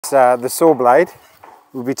the saw blade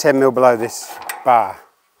will be 10 mil below this bar.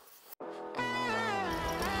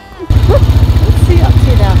 What's he up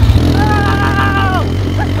to now?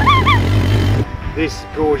 This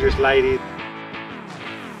gorgeous lady.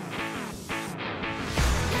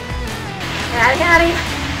 Howdy, howdy.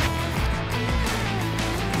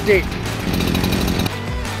 Dick.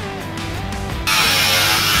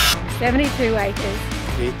 72 acres.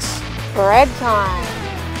 It's Bread time.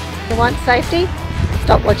 You want safety?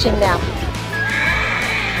 Stop watching now.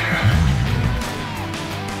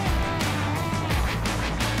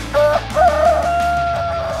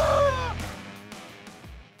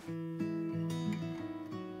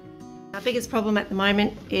 Our biggest problem at the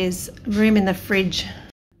moment is room in the fridge.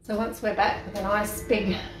 So once we're back with a nice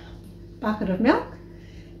big bucket of milk,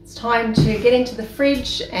 it's time to get into the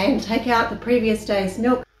fridge and take out the previous day's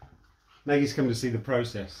milk. Maggie's come to see the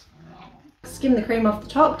process. Skim the cream off the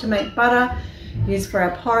top to make butter, used for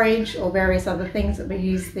our porridge or various other things that we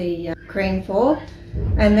use the cream for,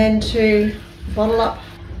 and then to bottle up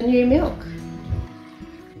the new milk.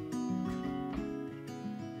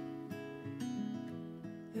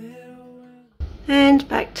 And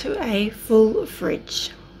back to a full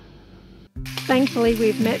fridge. Thankfully,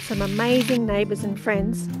 we've met some amazing neighbours and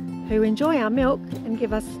friends who enjoy our milk and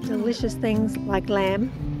give us delicious things like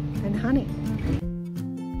lamb and honey.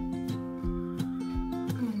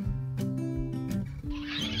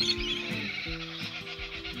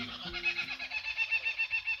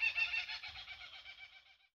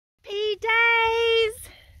 Pea days!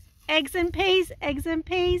 Eggs and peas, eggs and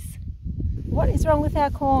peas. What is wrong with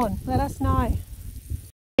our corn? Let us know.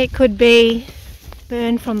 It could be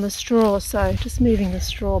burned from the straw, so just moving the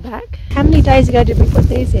straw back. How many days ago did we put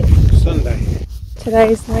these in? Sunday.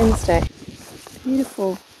 Today's Wednesday.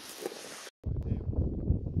 Beautiful.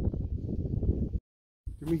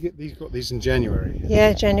 Did we get these? Got these in January?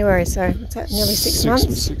 Yeah, January, so what's that, nearly 6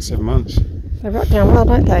 months? 6, 7 months. They rot down well,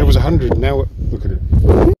 don't they? There was 100, now look at it.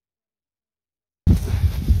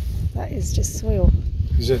 That is just soil.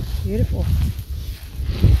 Is it? Beautiful.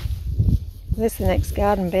 There's the next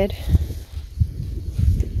garden bed.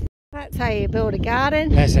 That's how you build a garden.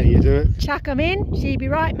 That's how you do it. Chuck them in, she'd be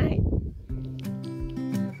right, mate.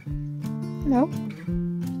 Hello. Do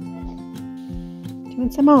you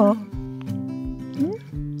want some more? Hmm?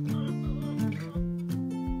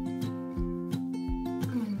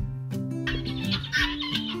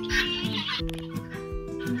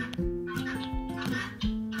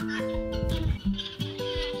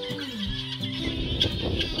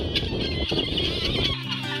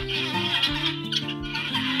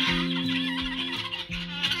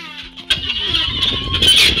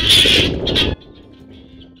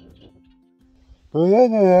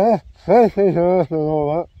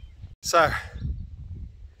 So,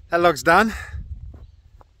 that log's done.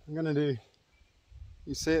 I'm going to do,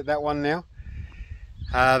 you see it, that one now.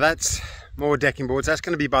 That's more decking boards. That's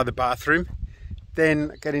going to be by the bathroom.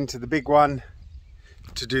 Then get into the big one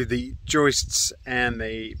to do the joists and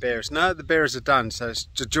the bearers. No, the bearers are done, so it's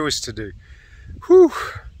the joists to do. Whew,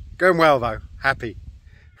 going well though, happy.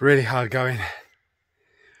 Really hard going.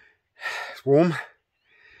 It's warm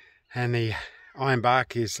and the iron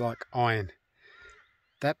bark is like iron.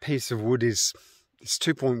 That piece of wood is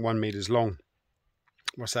 2.1 meters long.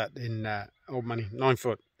 What's that in old money? 9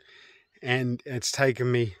 foot. And it's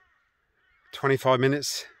taken me 25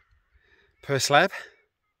 minutes per slab.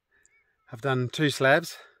 I've done 2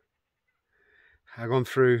 slabs. I've gone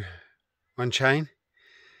through 1 chain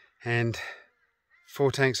and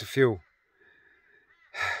 4 tanks of fuel.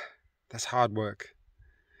 That's hard work.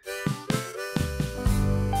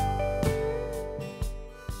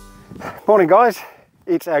 Morning guys,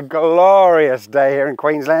 it's a glorious day here in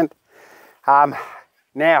Queensland.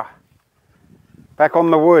 Now, back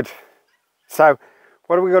on the wood. So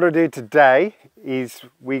what we got to do today is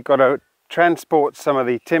we got to transport some of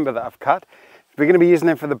the timber that I've cut. We're going to be using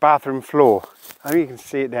them for the bathroom floor. I think you can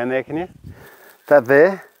see it down there, can you? That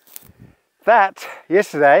there. That,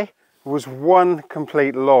 yesterday, was 1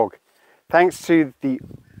 complete log. Thanks to the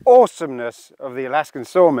awesomeness of the Alaskan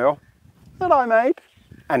Saw Mill that I made,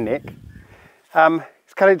 and Nick.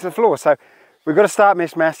 It's cut into the floor. So we've got to start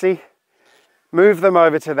Miss Massey, move them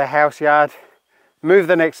over to the house yard, move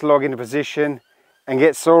the next log into position and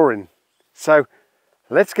get sawing. So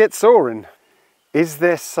let's get sawing. Is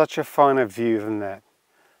there such a finer view than that?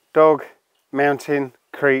 Dog, mountain,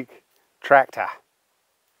 creek, tractor.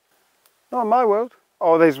 Not in my world.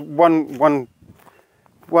 Oh, there's one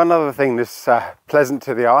other thing that's pleasant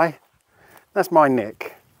to the eye. That's my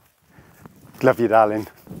neck. Love you, darling.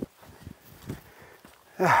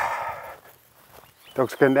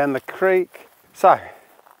 Dog's going down the creek. So,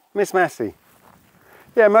 Miss Massey.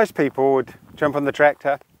 Yeah, most people would jump on the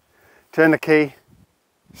tractor, turn the key,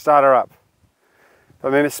 start her up.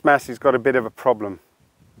 But Miss Massey's got a bit of a problem.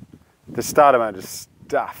 The starter motor's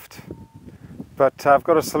stuffed. But I've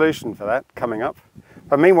got a solution for that coming up.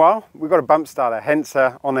 But meanwhile, we've got a bump starter, hence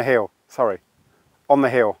on the hill. Sorry, on the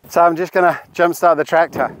hill. So I'm just gonna jump start the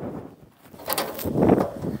tractor.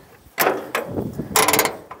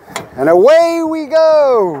 And away we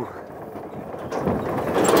go!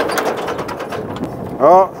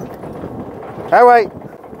 Oh, oh wait.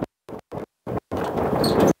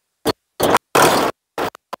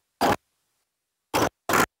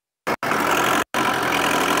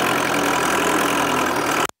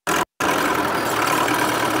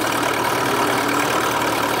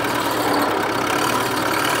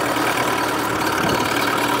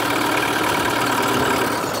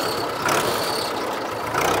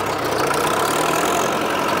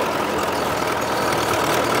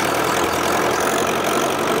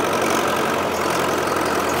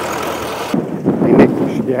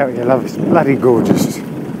 Yeah, you love it. It's bloody gorgeous.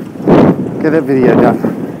 Get that video done.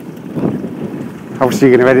 Obviously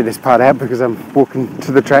you're going to edit this part out because I'm walking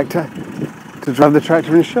to the tractor to drive the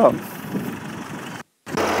tractor in shop.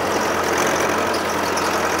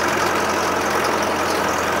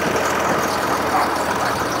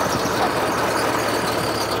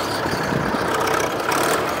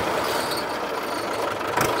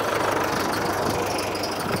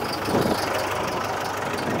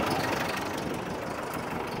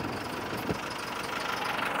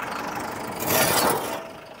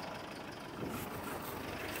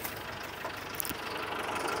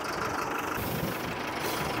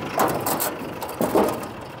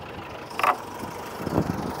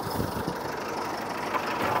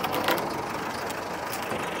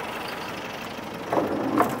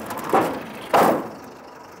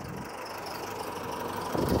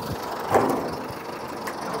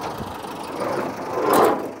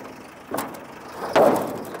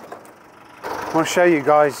 I want to show you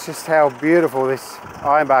guys just how beautiful this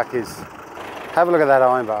ironbark is. Have a look at that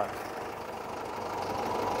ironbark.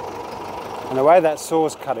 And the way that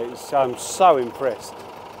saw's cut it, I'm so impressed.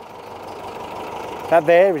 That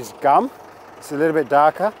there is gum. It's a little bit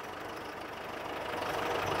darker.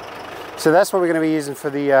 So that's what we're going to be using for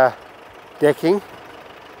the decking.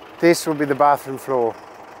 This will be the bathroom floor.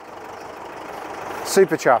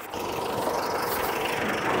 Super chuffed.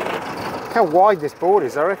 Look how wide this board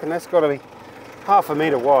is. I reckon that's got to be half a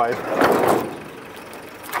metre wide.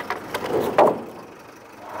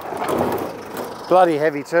 Bloody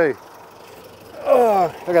heavy too.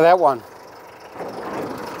 Oh, look at that one.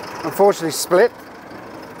 Unfortunately split.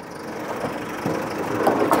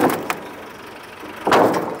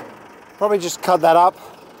 Probably just cut that up,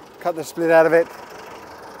 cut the split out of it,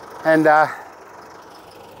 and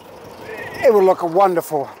it will look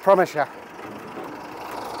wonderful, I promise you.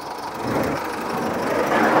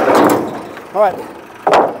 All right,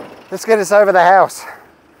 let's get us over the house.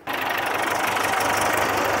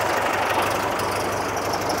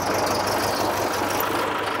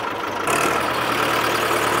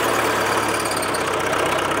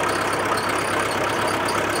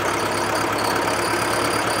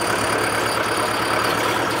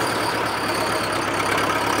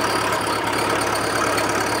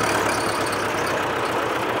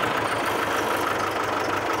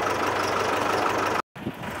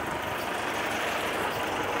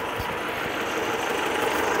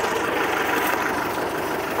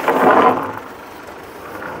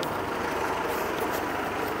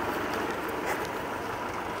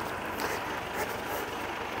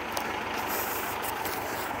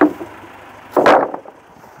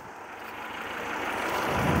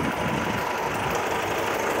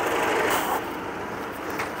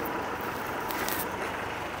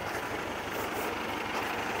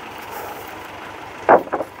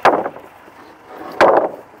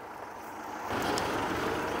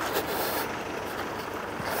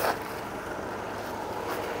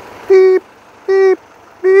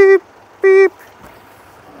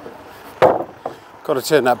 Got to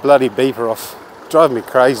turn that bloody beeper off. Driving me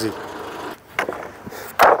crazy.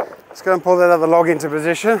 Let's go and pull that other log into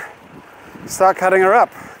position. Start cutting her up.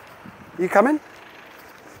 Are you coming?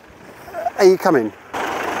 Are you coming?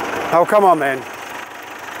 Oh, come on then.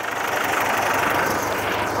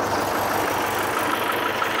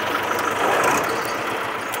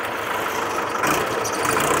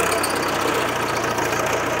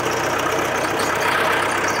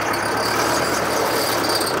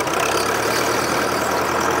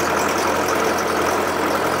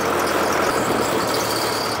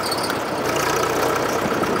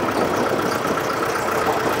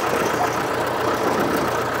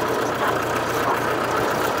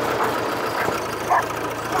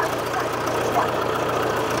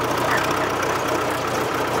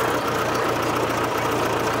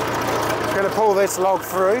 this log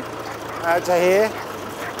through to here.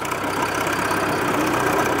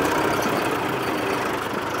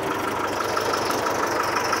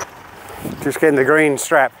 Just getting the green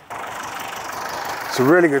strap. It's a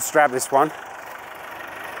really good strap, this one.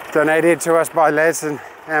 Donated to us by Les and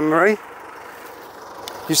Anne-Marie.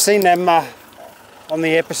 You've seen them on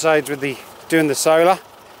the episodes with doing the solar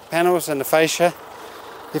panels and the fascia.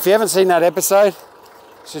 If you haven't seen that episode,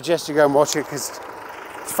 I suggest you go and watch it because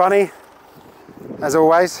it's funny, as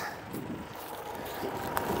always.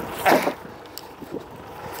 I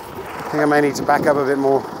think I may need to back up a bit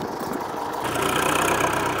more.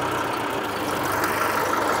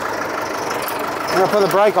 I'm going to put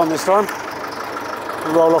the brake on this time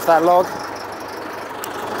and roll off that log.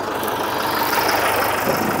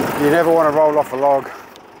 You never want to roll off a log.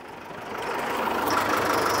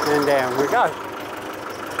 And down we go.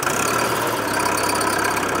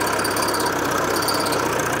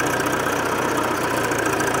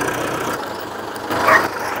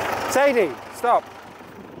 Sadie, stop.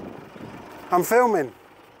 I'm filming.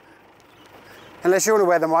 Unless you want to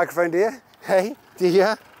wear the microphone, do you? Hey, do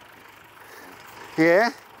you? Yeah?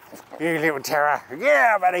 You little terror.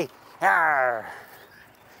 Yeah, buddy. Arr.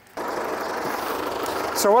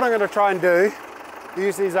 So what I'm going to try and do,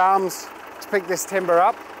 use these arms to pick this timber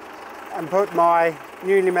up and put my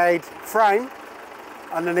newly made frame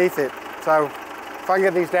underneath it. So if I can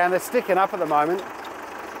get these down, they're sticking up at the moment.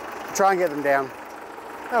 Try and get them down.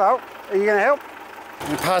 Hello, are you going to help?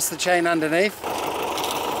 You pass the chain underneath.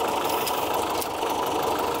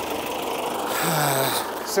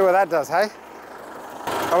 See what that does, hey?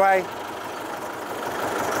 Away.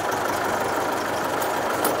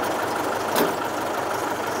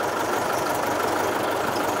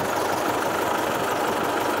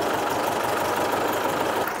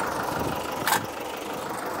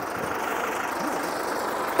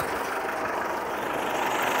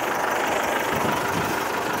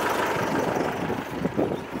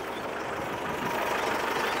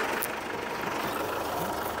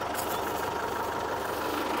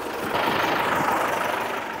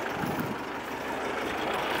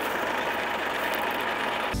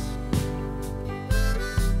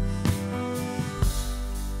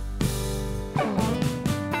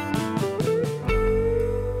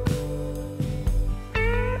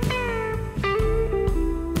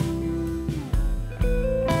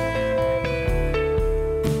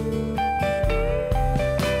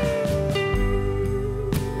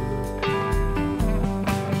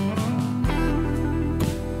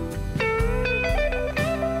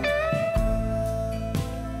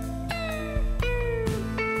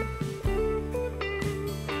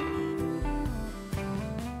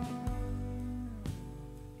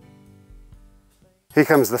 Here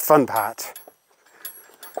comes the fun part.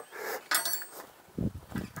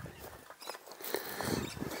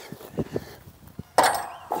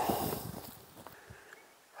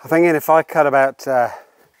 I'm thinking if I cut about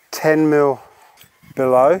 10 mil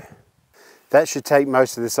below, that should take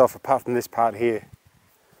most of this off apart from this part here.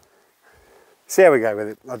 See how we go with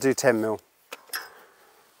it. I'll do 10 mil.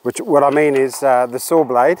 Which, what I mean is the saw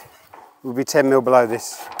blade will be 10 mil below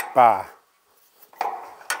this bar.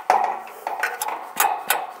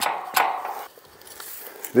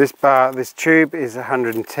 This bar, this tube is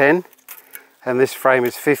 110 and this frame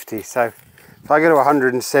is 50. So if I go to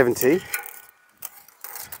 170,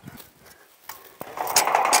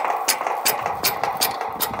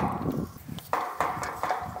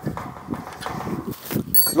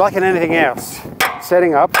 like in anything else,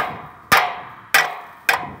 setting up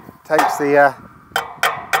takes the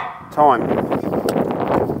time.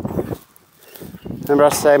 Remember I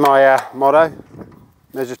say my motto,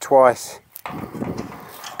 measure twice.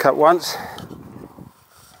 Cut once.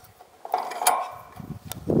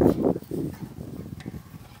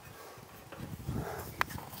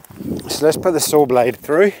 So let's put the saw blade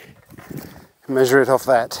through and measure it off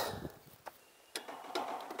that.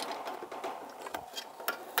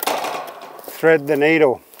 Thread the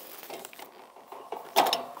needle.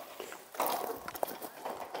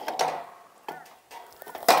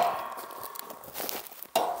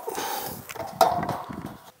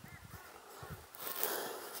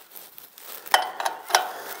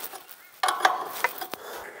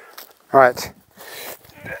 Right,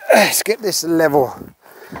 let's get this level,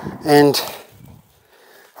 and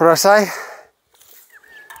what did I say?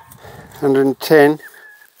 110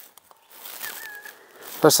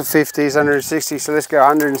 plus the 50 is 160, so let's go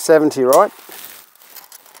 170, right?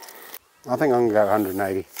 I think I'm going to go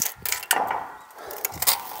 180.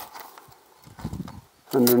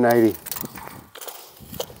 180.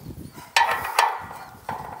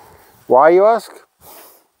 Why, you ask?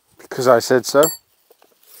 Because I said so.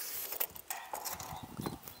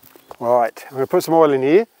 Right, I'm going to put some oil in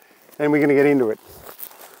here, then we're going to get into it.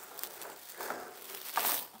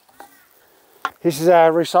 This is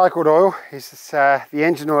recycled oil. This is the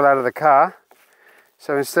engine oil out of the car.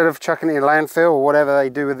 So instead of chucking it in landfill or whatever they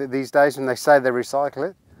do with it these days when they say they recycle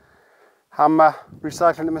it, I'm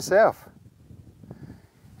recycling it myself.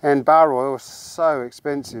 And bar oil is so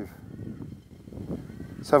expensive.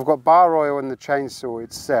 So I've got bar oil in the chainsaw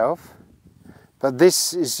itself, but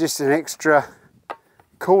this is just an extra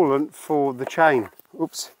coolant for the chain.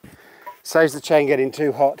 Oops, saves the chain getting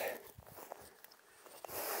too hot.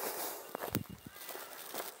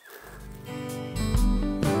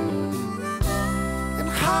 And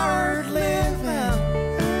hard living,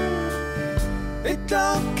 it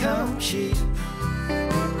don't come cheap.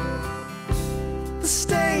 The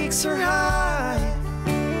stakes are high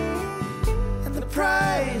and the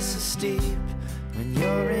price is steep when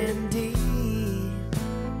you're in deep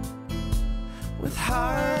with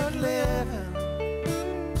hard living.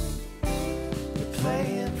 You're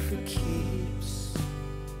playing for keeps.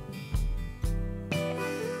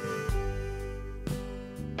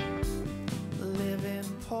 Living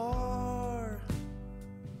poor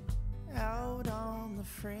out on the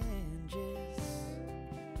fringes,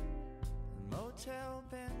 motel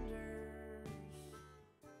benders.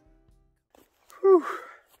 Whew.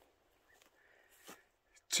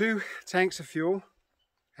 2 tanks of fuel,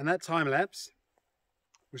 and that time lapse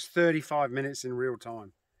was 35 minutes in real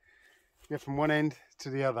time. Yeah, from one end to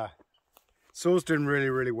the other. Saw's doing really,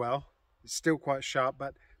 really well. It's still quite sharp,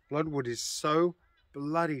 but bloodwood is so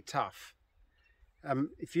bloody tough.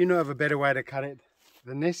 If you know of a better way to cut it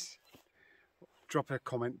than this, drop a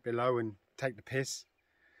comment below and take the piss.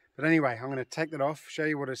 But anyway, I'm going to take that off, show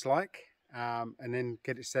you what it's like, and then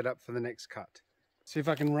get it set up for the next cut. See if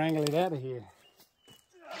I can wrangle it out of here.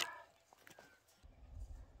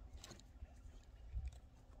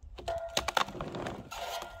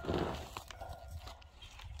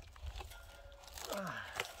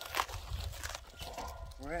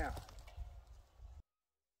 Wow.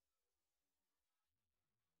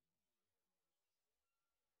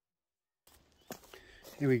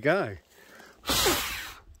 Here we go.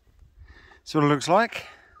 That's what it looks like.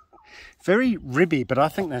 Very ribby, but I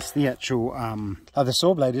think that's the actual the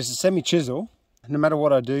saw blade. It's a semi-chisel. No matter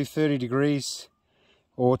what I do, 30 degrees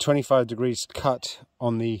or 25 degrees cut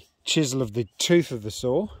on the chisel of the tooth of the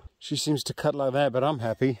saw. She seems to cut like that, but I'm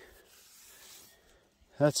happy.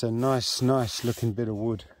 That's a nice looking bit of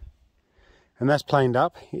wood. And that's planed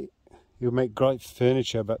up. You'll make great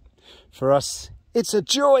furniture, but for us, it's a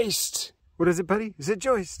joist. What is it, buddy? Is it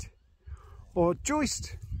joist? Or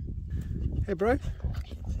joist? Hey, bro.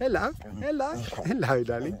 Hello. Hello. Hello,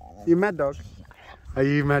 darling. You mad dog? Are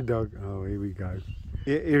you mad dog? Oh, here we go.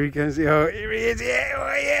 Here he comes. Oh, here he is. Yeah,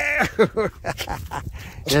 oh, yeah.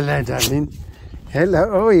 Hello, darling. Hello.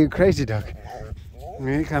 Oh, you crazy dog.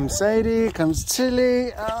 Here comes Sadie, here comes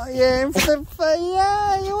Tilly. Oh, yeah,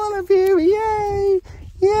 yay, all of you, yay,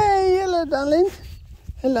 yay, hello, darling.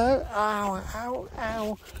 Hello. Ow, ow,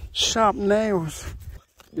 ow. Sharp nails.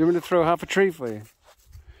 You want me to throw half a tree for you?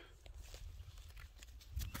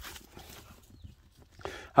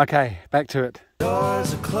 Okay, back to it.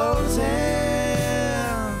 Doors are closing,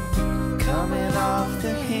 coming off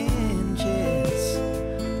the hinges.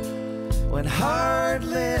 When hard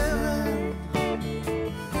living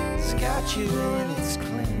got you in its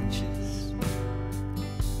clinches,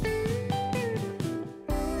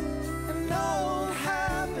 and old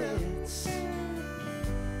habits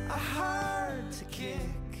are hard to kick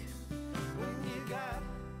when you got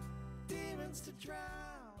demons to drown.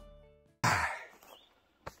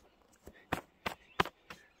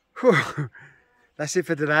 Whew. That's it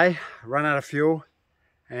for today. Run out of fuel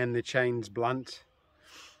and the chain's blunt.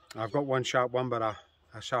 I've got one sharp one, but I'll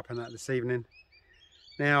sharpen that this evening.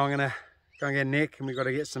 Now I'm gonna go and get Nick, and we've got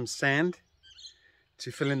to get some sand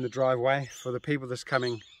to fill in the driveway for the people that's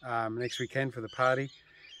coming next weekend for the party,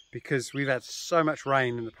 because we've had so much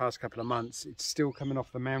rain in the past couple of months. It's still coming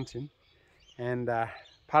off the mountain, and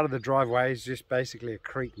part of the driveway is just basically a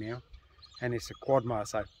creek now, and it's a quad mile,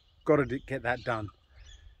 so I've got to get that done.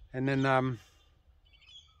 And then I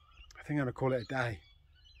think I'm gonna call it a day.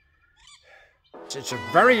 It's a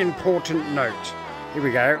very important note. Here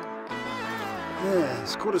we go. Yeah,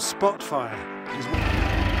 it's called a spot fire.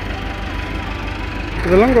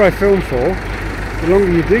 The longer I film for, the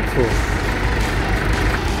longer you dig for.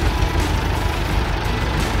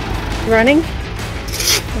 Running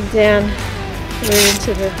and down through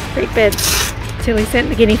into the creek beds till he sent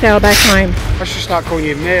the guinea fowl back home. I should start calling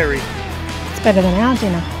you Mary. It's better than our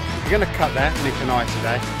dinner. You're going to cut that, Nick and I,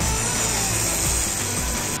 today.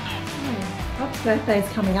 Top birthday's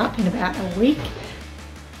coming up in about a week.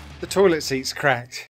 The toilet seat's cracked.